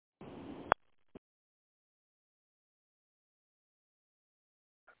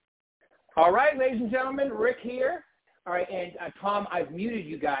All right, ladies and gentlemen, Rick here. All right, and Tom, I've muted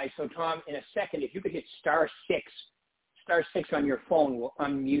you guys. So, Tom, in a second, if you could hit star six on your phone, we'll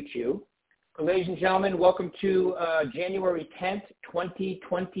unmute you. Ladies and gentlemen, welcome to January 10th,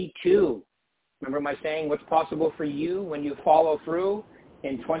 2022. Remember my saying, what's possible for you when you follow through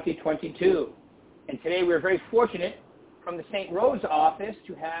in 2022? And today we're very fortunate from the St. Rose office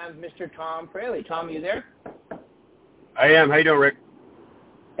to have Mr. Tom Fraley. Tom, are you there? I am. How you doing, Rick?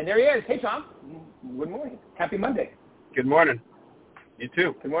 And there he is. Hey, Tom. Good morning. Happy Monday. Good morning. You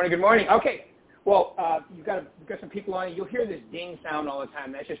too. Good morning. Good morning. Okay. Well, you've got some people on. You'll hear this ding sound all the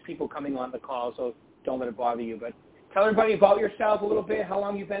time. That's just people coming on the call, so don't let it bother you. But tell everybody about yourself a little bit, how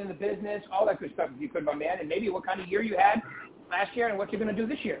long you've been in the business, all that good stuff if you could, my man, and maybe what kind of year you had last year and what you're going to do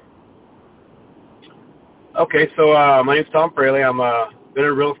this year. Okay, so my name's Tom Fraley. I'm been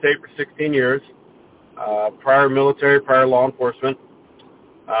in real estate for 16 years, prior military, prior law enforcement.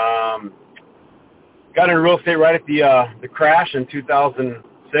 Got into real estate right at the crash in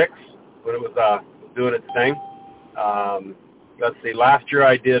 2006 when it was doing its thing. Let's see, last year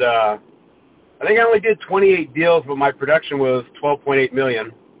I did, I think I only did 28 deals, but my production was $12.8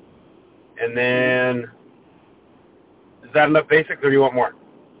 million. And then, is that enough basics, or do you want more?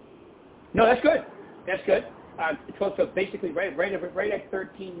 No, that's good. That's good. So basically, right at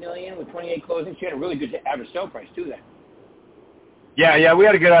 $13 million with 28 closings, you had a really good average sale price too. Then. Yeah, we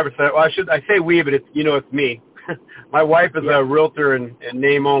had a good average sale. Well, I say we, but it's me. My wife is a realtor and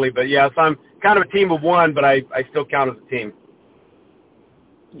name only, but yeah, so I'm kind of a team of one, but I still count as a team.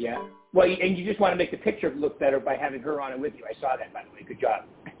 Yeah. Well, and you just want to make the picture look better by having her on it with you. I saw that, by the way. Good job.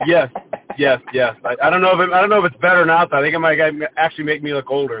 Yes. I don't know if it's better or not. Though. I think it might actually make me look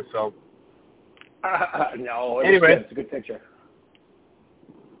older. So. No. Anyway, it's a good picture.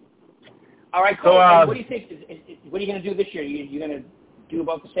 All right. Cool. So, what do you think? What are you going to do this year? You going to do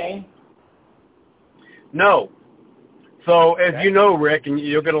about the same? No. So, as you know, Rick, and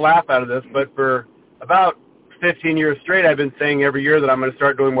you'll get a laugh out of this, but for about 15 years straight, I've been saying every year that I'm going to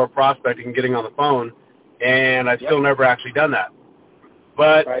start doing more prospecting and getting on the phone, and I've still never actually done that.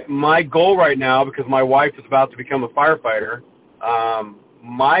 But my goal right now, because my wife is about to become a firefighter,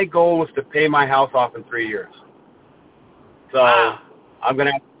 my goal was to pay my house off in 3 years. So I'm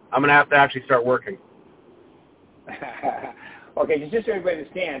gonna have to actually start working. Okay, just so everybody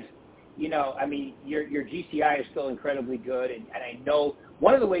understands, I mean, your GCI is still incredibly good, and I know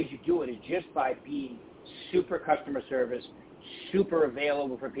one of the ways you do it is just by being super customer service, super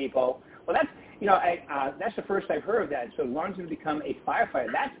available for people. Well, that's the first I've heard of that. So Lauren's going to become a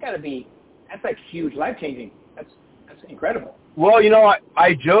firefighter. That's like huge, life-changing. That's incredible. Well,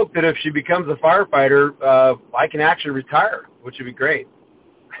 I joke that if she becomes a firefighter, I can actually retire, which would be great.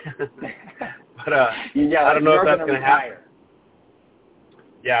 But I don't know if that's going to happen.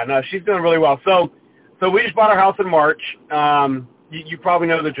 Yeah, no, she's doing really well. So we just bought our house in March. You probably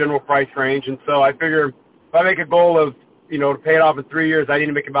know the general price range, and so I figure if I make a goal of, to pay it off in 3 years, I need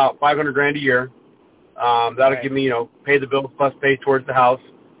to make about $500,000 a year. That'll give me, pay the bills plus pay towards the house.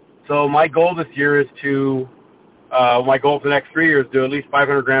 So my goal this year is my goal for the next 3 years is to do at least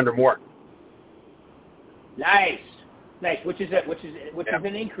 $500,000 or more. Nice, which is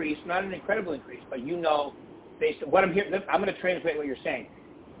an increase, not an incredible increase, but based on what I'm hearing, I'm going to translate what you're saying.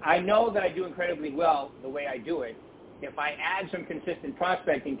 I know that I do incredibly well the way I do it. If I add some consistent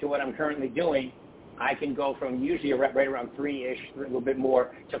prospecting to what I'm currently doing, I can go from usually right around 3-ish, a little bit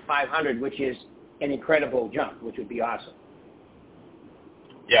more, to 500, which is an incredible jump, which would be awesome.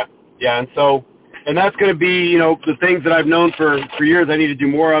 Yeah, and that's going to be, the things that I've known for years I need to do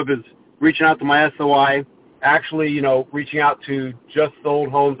more of is reaching out to my SOI, actually, reaching out to just sold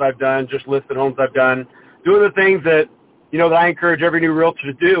homes I've done, just listed homes I've done, doing the things that, that I encourage every new realtor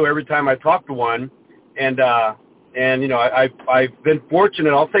to do every time I talk to one. And I've been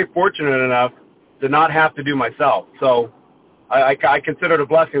fortunate, I'll say fortunate enough to not have to do myself. So I consider it a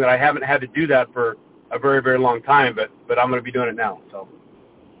blessing that I haven't had to do that for a very, very long time, but I'm going to be doing it now. So.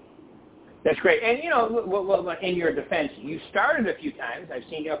 That's great. And, well, in your defense, you started a few times. I've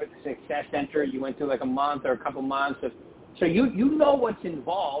seen you up at the Success Center. You went through like a month or a couple months. So you know what's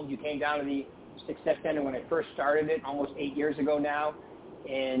involved. You came down to the Success Center when I first started it almost 8 years ago now.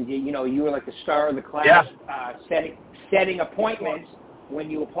 And, you were like the star of the class, setting appointments when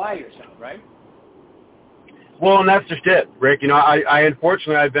you apply yourself, right? Well, and that's just it, Rick. I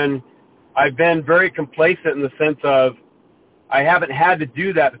unfortunately, I've been very complacent in the sense of I haven't had to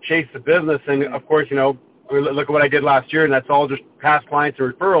do that to chase the business. And, of course, look at what I did last year, and that's all just past clients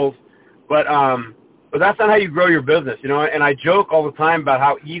and referrals. But that's not how you grow your business, And I joke all the time about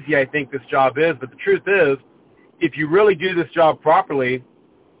how easy I think this job is. But the truth is, if you really do this job properly,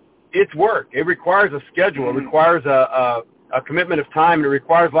 it's work. It requires a schedule. It requires a commitment of time, and it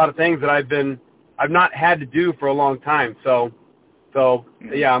requires a lot of things that I've not had to do for a long time. So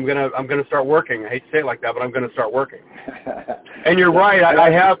yeah, I'm gonna start working. I hate to say it like that, but I'm gonna start working. And you're right.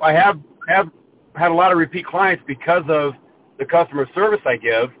 I have had a lot of repeat clients because of the customer service I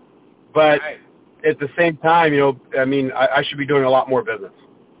give, but at the same time, I mean, I should be doing a lot more business.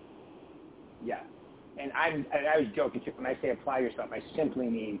 Yeah, and I was joking too. When I say apply yourself, I simply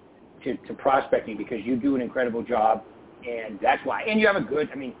mean to prospecting, because you do an incredible job, and that's why. And you have a good.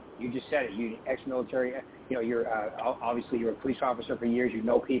 I mean, you just said it. You ex-military. You're obviously you're a police officer for years. You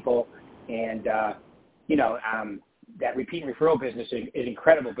know people, and that repeat and referral business is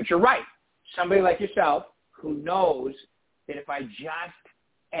incredible. But you're right. Somebody like yourself who knows that if I just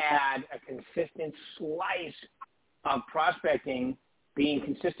add a consistent slice of prospecting, being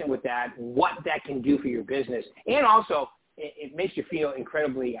consistent with that, what that can do for your business. And also, it makes you feel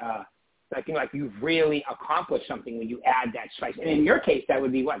incredibly like you've really accomplished something when you add that slice. And in your case, that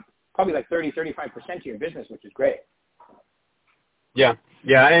would be what? Probably like 30-35% of your business, which is great. Yeah.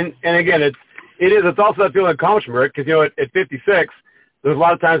 And again, it's also that feeling of accomplishment, Rick, because, at 56, there's a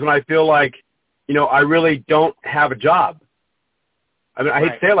lot of times when I feel like, I really don't have a job. I mean, I hate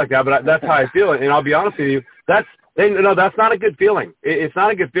to say it like that, but that's how I feel. And I'll be honest with you, that's not a good feeling. It's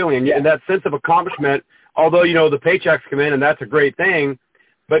not a good feeling. And that sense of accomplishment, although, the paychecks come in and that's a great thing,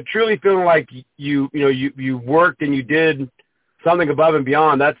 but truly feeling like you worked and you did something above and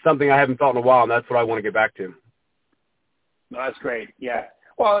beyond, that's something I haven't felt in a while, and that's what I want to get back to. No, that's great. Yeah.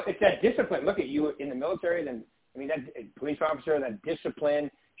 Well, it's that discipline. Look at you in the military, that police officer, that discipline,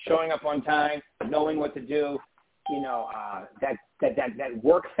 showing up on time, knowing what to do, that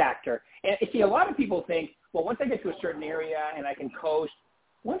work factor. And see, a lot of people think, well, once I get to a certain area and I can coast,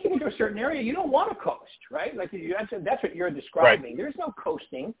 once you get to a certain area, you don't want to coast, right? Like that's what you're describing. Right. There's no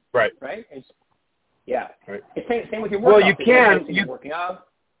coasting. Right. Right? Yeah. Right. It's same with your work. Well, you can. You're working out.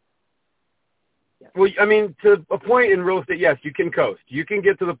 Yeah. Well, I mean, to a point in real estate, yes, you can coast. You can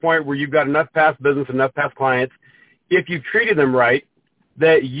get to the point where you've got enough past business, enough past clients, if you've treated them right,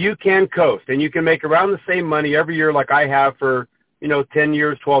 that you can coast and you can make around the same money every year like I have for, 10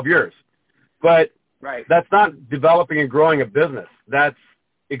 years, 12 years. But that's not developing and growing a business. That's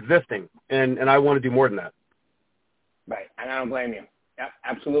existing, and I want to do more than that. Right, and I don't blame you. Yeah,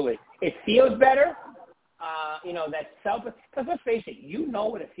 absolutely. It feels better, that because let's face it, you know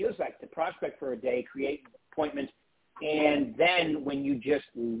what it feels like to prospect for a day, create appointments, and then when you just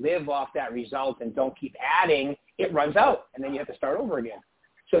live off that result and don't keep adding, it runs out, and then you have to start over again.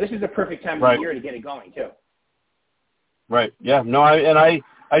 So this is the perfect time of the year to get it going, too. Right, yeah. No, I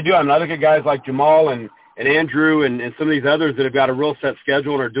do. I mean, I look at guys like Jamal and Andrew and some of these others that have got a real set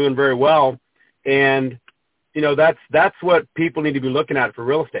schedule and are doing very well, and that's what people need to be looking at for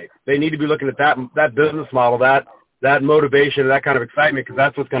real estate. They need to be looking at that business model, that motivation, that kind of excitement, because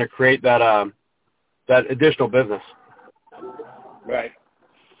that's what's going to create that additional business. Right.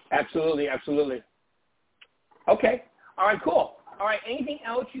 Absolutely. Okay. All right, cool. All right, anything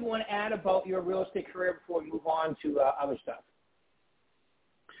else you want to add about your real estate career before we move on to other stuff?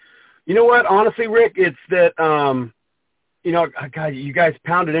 You know what? Honestly, Rick, it's that, God, you guys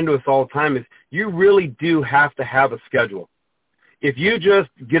pound it into us all the time, is you really do have to have a schedule. If you just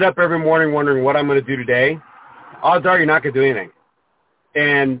get up every morning wondering what I'm going to do today, odds are you're not going to do anything.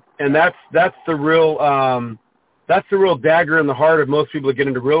 And that's the real dagger in the heart of most people that get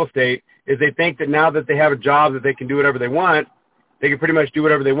into real estate, is they think that now that they have a job that they can do whatever they want, they can pretty much do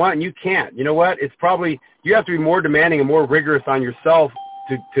whatever they want, and you can't. You know what? It's probably, you have to be more demanding and more rigorous on yourself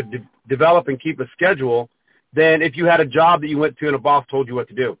to develop and keep a schedule than if you had a job that you went to and a boss told you what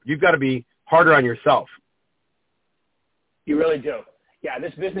to do. You've got to be harder on yourself. You really do. Yeah,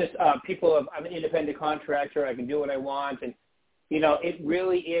 this business, I'm an independent contractor. I can do what I want. And, it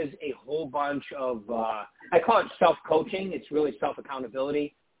really is a whole bunch of, I call it self-coaching. It's really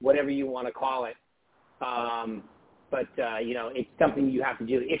self-accountability, whatever you want to call it. But it's something you have to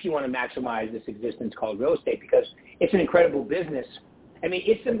do if you want to maximize this existence called real estate, because it's an incredible business. I mean,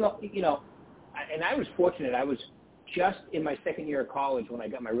 and I was fortunate. I was just in my second year of college when I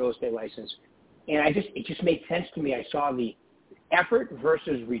got my real estate license, and it just made sense to me. I saw the effort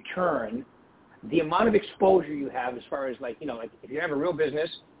versus return, the amount of exposure you have as far as like if you have a real business,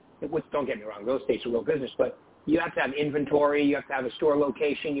 which don't get me wrong, real estate's a real business, but you have to have inventory, you have to have a store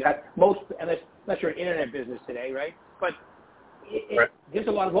location, you have unless you're an internet business today, right? But there's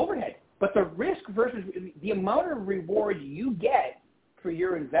a lot of overhead. But the risk versus the amount of reward you get for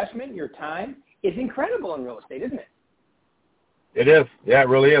your investment, your time, is incredible in real estate, isn't it? It is. Yeah, it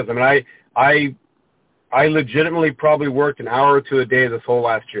really is. I mean, I legitimately probably worked an hour or two a day this whole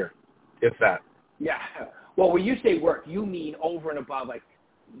last year. if that. Yeah. Well, when you say work, you mean over and above, like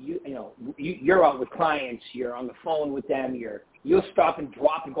you're out with clients, you're on the phone with them, you'll stop and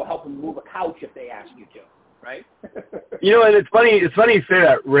drop and go help them move a couch if they ask you to, right? And it's funny you say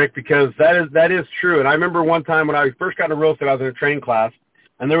that, Rick, because that is true. And I remember one time when I first got into real estate, I was in a training class,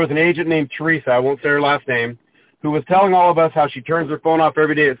 and there was an agent named Teresa, I won't say her last name, who was telling all of us how she turns her phone off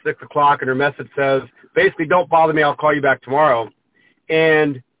every day at 6 o'clock, and her message says, basically, don't bother me, I'll call you back tomorrow.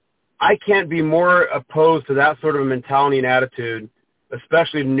 And I can't be more opposed to that sort of a mentality and attitude,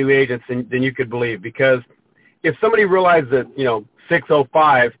 especially to new agents, than you could believe. Because if somebody realizes that,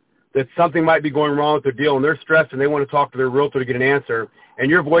 6:05, that something might be going wrong with their deal and they're stressed and they want to talk to their realtor to get an answer, and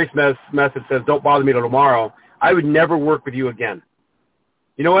your voice message says, don't bother me till tomorrow, I would never work with you again.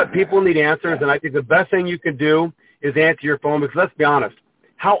 You know what? People need answers, and I think the best thing you can do is answer your phone, because let's be honest,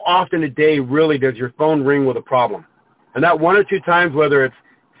 how often a day really does your phone ring with a problem? And that one or two times, whether it's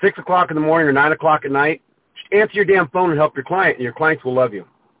 6 o'clock in the morning or 9 o'clock at night, just answer your damn phone and help your client, and your clients will love you.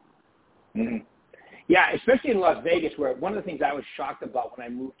 Mm-hmm. Yeah, especially in Las Vegas, where one of the things I was shocked about when I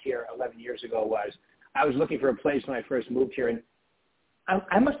moved here 11 years ago was I was looking for a place when I first moved here, and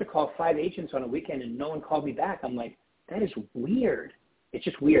I must have called 5 agents on a weekend, and no one called me back. I'm like, that is weird. It's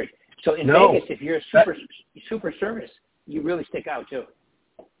just weird. So in Vegas, if you're super service, you really stick out too.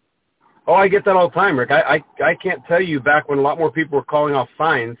 Oh, I get that all the time, Rick. I can't tell you back when a lot more people were calling off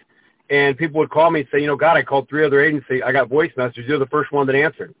signs, and people would call me and say, God, I called 3 other agencies. I got voice messages. You're the first one that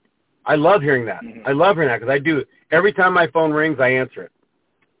answered. I love hearing that. Mm-hmm. I love hearing that because I do. Every time my phone rings, I answer it.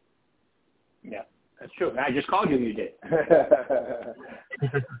 Yeah, that's true. I just called you. You did.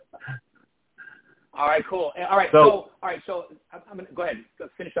 All right, cool. All right, so I'm going to go ahead.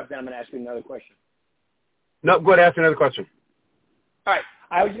 Finish up, then I'm going to ask you another question. No, go ahead, ask another question. All right.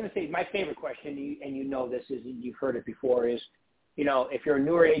 I was going to say my favorite question, and you know this, is you've heard it before, is, if you're a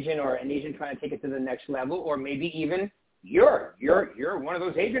newer agent or an agent trying to take it to the next level, or maybe even you're one of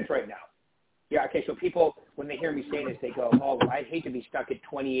those agents right now. Yeah, okay, so people, when they hear me say this, they go, oh, I'd hate to be stuck at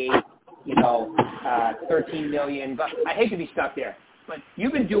 28, 13 million, but I hate to be stuck there. But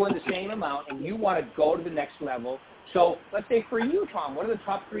you've been doing the same amount, and you want to go to the next level. So let's say for you, Tom, what are the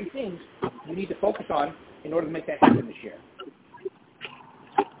top 3 things you need to focus on in order to make that happen this year?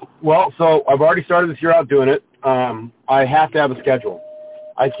 Well, so I've already started this year out doing it. I have to have a schedule.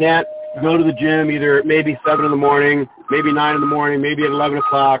 I can't go to the gym either maybe 7 in the morning, maybe 9 in the morning, maybe at 11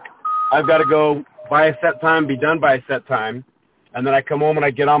 o'clock. I've got to go by a set time, be done by a set time, and then I come home and I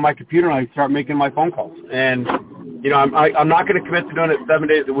get on my computer and I start making my phone calls. And, I'm not going to commit to doing it 7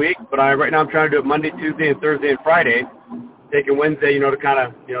 days a week, but right now I'm trying to do it Monday, Tuesday, and Thursday and Friday, taking Wednesday, to kind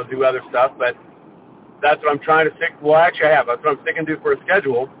of, do other stuff. But that's what I'm trying to stick. Well, actually, I have. That's what I'm sticking to for a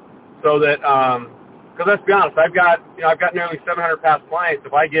schedule, so that because let's be honest, I've got nearly 700 past clients.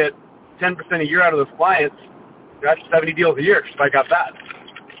 If I get 10% a year out of those clients, that's 70 deals a year. Just like I got that.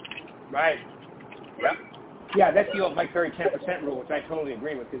 Right. Yep. Yeah, that's the old Mike Ferry 10% rule, which I totally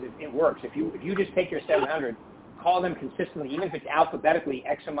agree with, because it works. If you just take your 700, call them consistently, even if it's alphabetically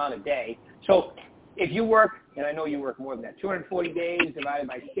X amount a day. So if you work, and I know you work more than that, 240 days divided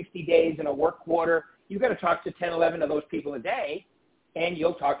by 60 days in a work quarter, you've got to talk to 10, 11 of those people a day, and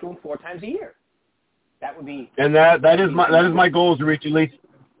you'll talk to them 4 times a year. That would be. And that is my goal, is to reach at least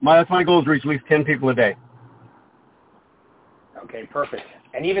that's my goal, is to reach at least 10 people a day. Okay, perfect.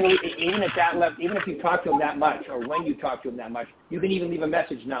 And even at that level, even if you talk to them that much, or when you talk to them that much, you can even leave a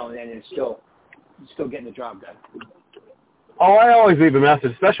message now and then, and it's still getting the job done. Oh, I always leave a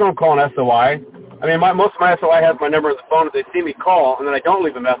message, especially when I'm calling SOI. I mean, most of my SOI has my number on the phone. If they see me call and then I don't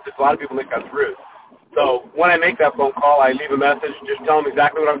leave a message, a lot of people think that's rude. So when I make that phone call, I leave a message, just tell them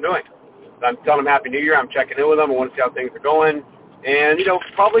exactly what I'm doing. I'm telling them Happy New Year. I'm checking in with them. I want to see how things are going. And,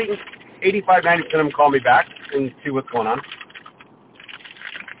 probably 85, 90% of them call me back and see what's going on.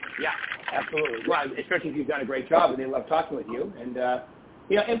 Yeah, absolutely. Well, especially if you've done a great job and they love talking with you. And,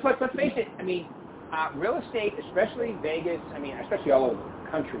 and plus, let's face it, I mean, real estate, especially Vegas, especially all over the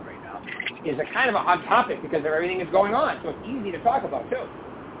country right now, is a kind of a hot topic because of everything that's going on. So it's easy to talk about, too.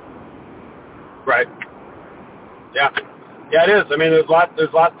 Right. Yeah. Yeah, it is. I mean, there's lots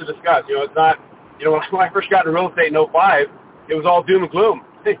to discuss. It's not, when I first got into real estate in 2005, it was all doom and gloom.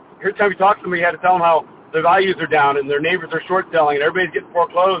 Every time you talk to somebody, you had to tell them how their values are down and their neighbors are short selling and everybody's getting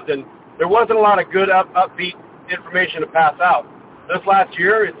foreclosed, and there wasn't a lot of good upbeat information to pass out. This last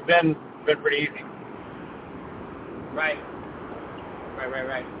year, it's been pretty easy. Right.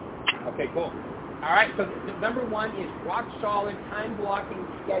 Okay, cool. All right, so number 1 is rock solid time blocking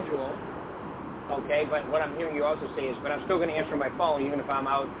schedule. Okay, but what I'm hearing you also say is, but I'm still going to answer my phone even if I'm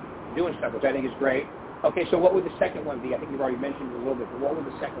out doing stuff, which I think is great. Okay, so what would the second one be? I think you've already mentioned it a little bit, but what would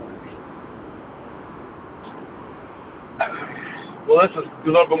the second one be? Well, this is a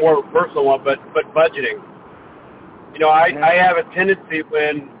little bit more of a personal one, but budgeting. You know, I have a tendency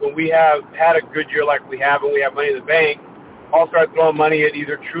when we have had a good year like we have and we have money in the bank, I'll start throwing money at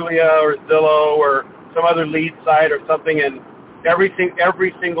either Trulia or Zillow or some other lead site or something, and every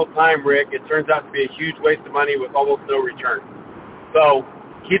single time, Rick, it turns out to be a huge waste of money with almost no return. So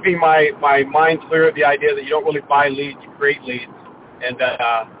keeping my mind clear of the idea that you don't really buy leads, you create leads, and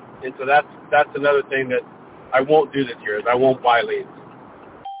so that's another thing that I won't do this year is I won't buy leads.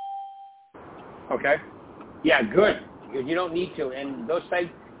 Okay. Yeah, good. Because you don't need to, and those sites,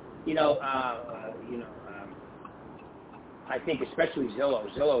 I think especially Zillow.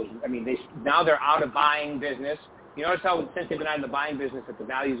 I mean, now they're out of buying business. You notice how since they've been out of the buying business that the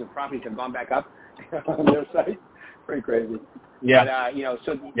values of properties have gone back up on their site? Pretty crazy. Yeah. But,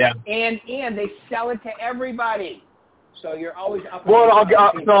 yeah. And they sell it to everybody. So you're always up. Well, I'll give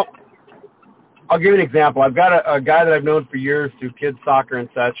you an example. I've got a guy that I've known for years through kids soccer and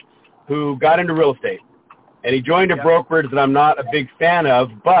such who got into real estate. And he joined a brokerage that I'm not a big fan of,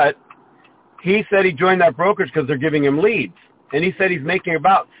 but he said he joined that brokerage because they're giving him leads. And he said he's making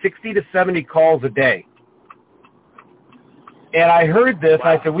about 60 to 70 calls a day. And I heard this, and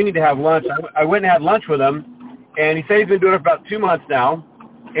I said, we need to have lunch. I went and had lunch with him, and he said he's been doing it for about 2 months now,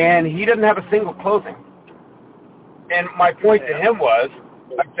 and he doesn't have a single closing. And my point to him was,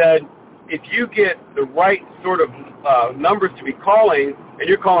 I said, if you get the right sort of numbers to be calling, and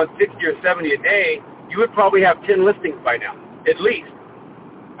you're calling 60 or 70 a day, you would probably have 10 listings by now, at least.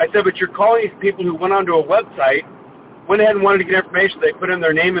 I said, but you're calling these people who went onto a website, went ahead and wanted to get information. They put in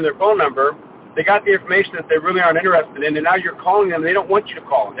their name and their phone number. They got the information that they really aren't interested in, and now you're calling them. They don't want you to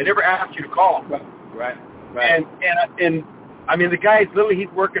call them. They never asked you to call them. Right. And I mean, the guy is literally, he's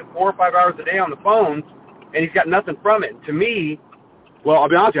working 4 or 5 hours a day on the phones, and he's got nothing from it. To me, well, I'll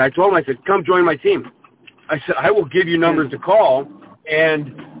be honest with you, I told him, I said, come join my team. I said, I will give you numbers to call,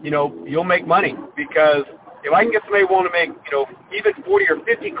 and, you'll make money, because if I can get somebody willing to make, even 40 or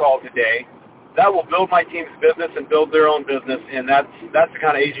 50 calls a day, that will build my team's business and build their own business, and that's the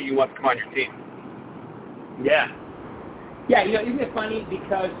kind of agent you want to come on your team. Yeah. Yeah, isn't it funny?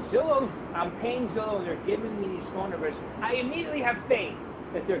 Because I'm paying Zillow, and they're giving me these phone numbers. I immediately have faith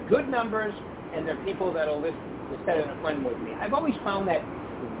that they're good numbers, and they're people that will set an appointment with me. I've always found that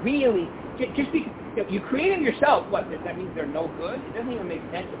really, just because you create them yourself, what, that means they're no good? It doesn't even make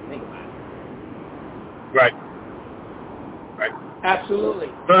sense to think about it. Right. Absolutely.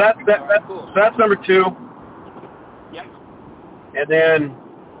 So that's number 2. Yep. And then,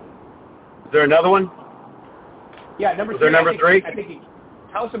 is there another one? Yeah, number 3. Is there number 3? I think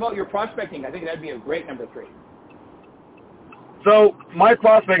tell us about your prospecting. I think that'd be a great number 3. So my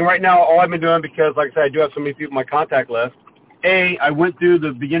prospecting right now, all I've been doing, because like I said, I do have so many people on my contact list. I went through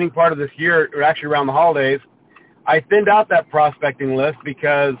the beginning part of this year, or actually around the holidays. I thinned out that prospecting list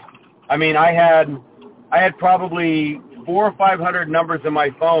because, I mean, I had probably 400 or 500 numbers in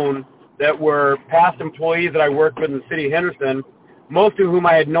my phone that were past employees that I worked with in the city of Henderson, most of whom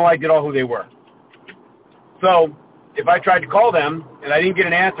I had no idea who they were. So if I tried to call them and I didn't get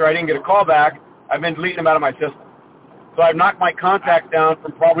an answer, I didn't get a call back, I've been deleting them out of my system. So I've knocked my contacts down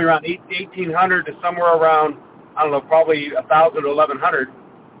from probably around 1,800 to somewhere around, I don't know, probably 1,000 to 1,100.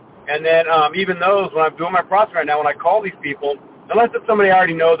 And then even those, when I'm doing my process right now, when I call these people, unless it's somebody I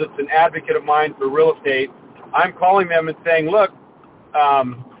already know that's an advocate of mine for real estate, I'm calling them and saying, look,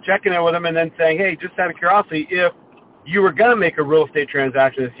 checking in with them and then saying, hey, just out of curiosity, if you were going to make a real estate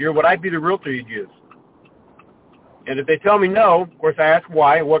transaction this year, would I be the realtor you'd use? And if they tell me no, of course I ask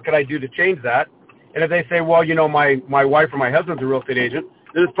why, what could I do to change that? And if they say, well, my wife or my husband's a real estate agent,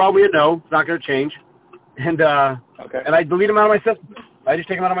 then it's probably a no. It's not going to change. And and I delete them out of my system. I just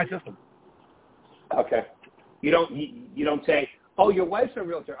take them out of my system. Okay. You don't say, oh, your wife's a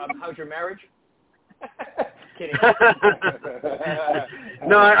realtor. How's your marriage? Kidding.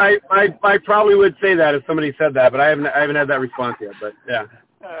 No, I probably would say that if somebody said that, but I haven't had that response yet. But yeah.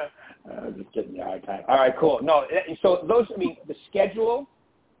 Just kidding. All right, cool. No, so the schedule.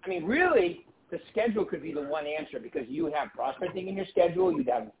 I mean, really, the schedule could be the one answer because you would have prospecting in your schedule. You'd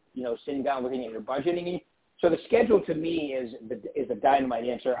have sitting down looking at your budgeting. So the schedule to me is a dynamite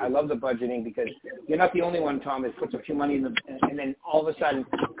answer. I love the budgeting because you're not the only one, Tom, that puts a few money in and then all of a sudden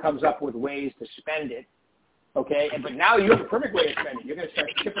comes up with ways to spend it. Okay, but now you have the perfect way to spend it. You're going to start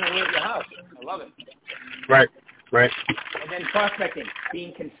chipping away at your house. I love it. Right. And then prospecting,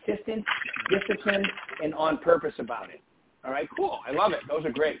 being consistent, disciplined, and on purpose about it. All right, cool. I love it. Those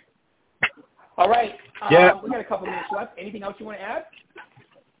are great. All right. Yeah. We got a couple minutes left. Anything else you want to add?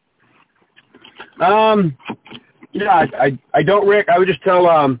 Yeah, I don't, Rick. I would just tell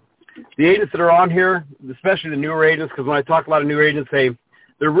the agents that are on here, especially the newer agents, because when I talk to a lot of new agents,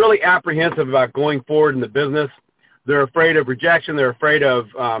 they're really apprehensive about going forward in the business. They're afraid of rejection. They're afraid of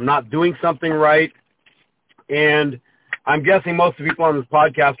not doing something right. And I'm guessing most of the people on this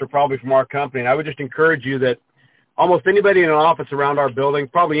podcast are probably from our company. And I would just encourage you that almost anybody in an office around our building,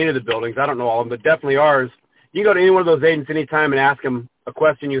 probably any of the buildings, I don't know all of them, but definitely ours, you can go to any one of those agents anytime and ask them a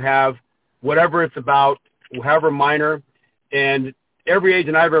question you have, whatever it's about, however minor. And every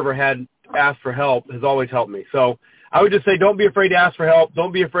agent I've ever had ask for help has always helped me. So I would just say don't be afraid to ask for help.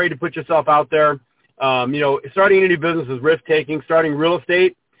 Don't be afraid to put yourself out there. Starting any new business is risk-taking. Starting real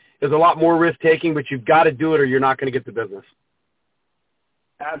estate is a lot more risk-taking, but you've got to do it or you're not going to get the business.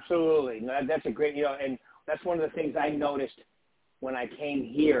 Absolutely. That's a great, and that's one of the things I noticed when I came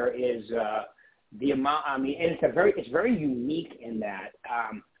here is the amount, and it's very unique in that,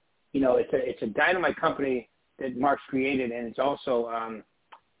 it's a dynamite company that Mark's created, and it's also,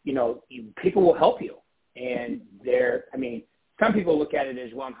 people will help you. And some people look at it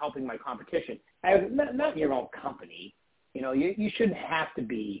as, well, I'm helping my competition. Not your own company. You shouldn't have to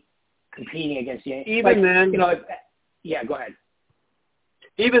be competing against you. Even then. Yeah, go ahead.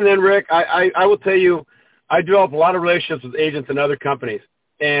 Even then, Rick, I will tell you, I develop a lot of relationships with agents in other companies.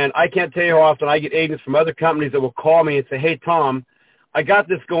 And I can't tell you how often I get agents from other companies that will call me and say, hey, Tom, I got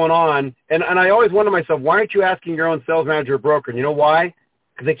this going on. And I always wonder to myself, why aren't you asking your own sales manager or broker? And you know why?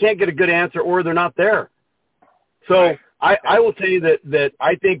 Because they can't get a good answer or they're not there. So I will tell you that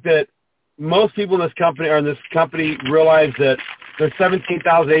I think that most people in this company realize that there's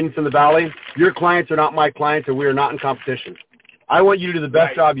 17,000 agents in the Valley. Your clients are not my clients, and we are not in competition. I want you to do the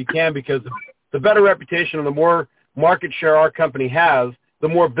best job you can, because the better reputation and the more market share our company has, the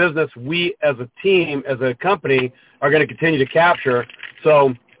more business we as a team, as a company, are going to continue to capture.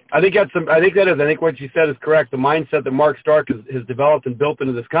 So I think what you said is correct. The mindset that Mark Stark has developed and built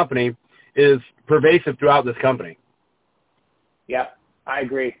into this company is pervasive throughout this company. Yeah, I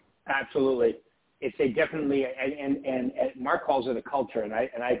agree. Absolutely. It's definitely, and Mark calls it a culture, and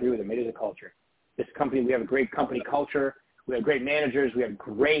I agree with him. It is a culture. This company, we have a great company culture. We have great managers. We have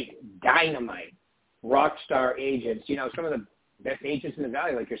great dynamite rock star agents. Some of the best agents in the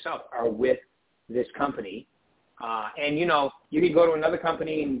Valley, like yourself, are with this company. And you can go to another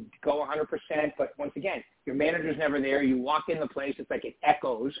company and go 100%, but once again, your manager's never there. You walk in the place, it's like it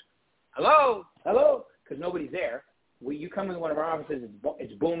echoes, hello, because nobody's there. You come into one of our offices,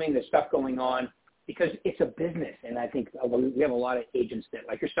 it's booming, there's stuff going on, because it's a business. And I think we have a lot of agents that,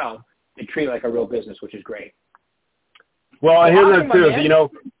 like yourself, they treat it like a real business, which is great. Well, I hear that too.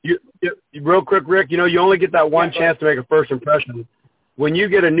 You real quick, Rick, you only get that one chance to make a first impression. When you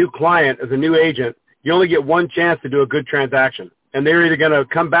get a new client as a new agent, you only get one chance to do a good transaction. And they're either going to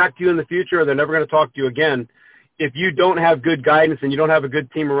come back to you in the future or they're never going to talk to you again. If you don't have good guidance and you don't have a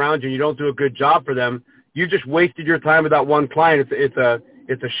good team around you and you don't do a good job for them, you just wasted your time with that one client. It's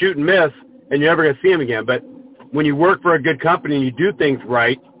a shoot and miss, and you're never going to see them again. But when you work for a good company and you do things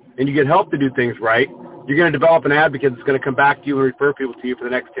right and you get help to do things right, you're going to develop an advocate that's going to come back to you and refer people to you for the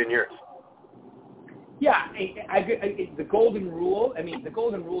next 10 years. Yeah, the golden rule, the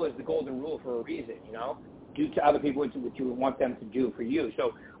golden rule is the golden rule for a reason, do to other people what you would want them to do for you.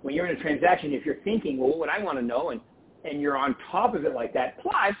 So when you're in a transaction, if you're thinking, well, what would I want to know, and you're on top of it like that,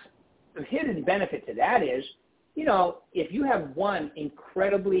 plus the hidden benefit to that is, if you have one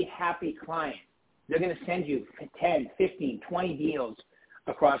incredibly happy client, they're going to send you 10, 15, 20 deals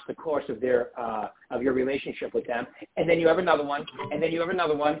across the course of of your relationship with them, and then you have another one, and then you have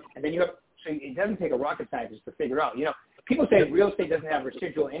another one, and then you have. So it doesn't take a rocket scientist to figure out. People say real estate doesn't have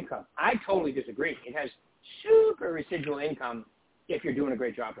residual income. I totally disagree. It has super residual income if you're doing a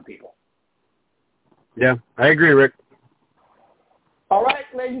great job for people. Yeah, I agree, Rick. All right,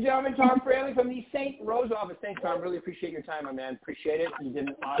 ladies and gentlemen, Tom Fraley from the St. Rose office. Thanks, Tom. Really appreciate your time, my man. Appreciate it. You did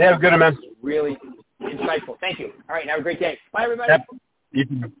an awesome job. Good, man. Really insightful. Thank you. All right, have a great day. Bye, everybody. Yep. You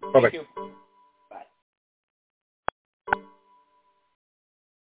too. Bye-bye. Thank you.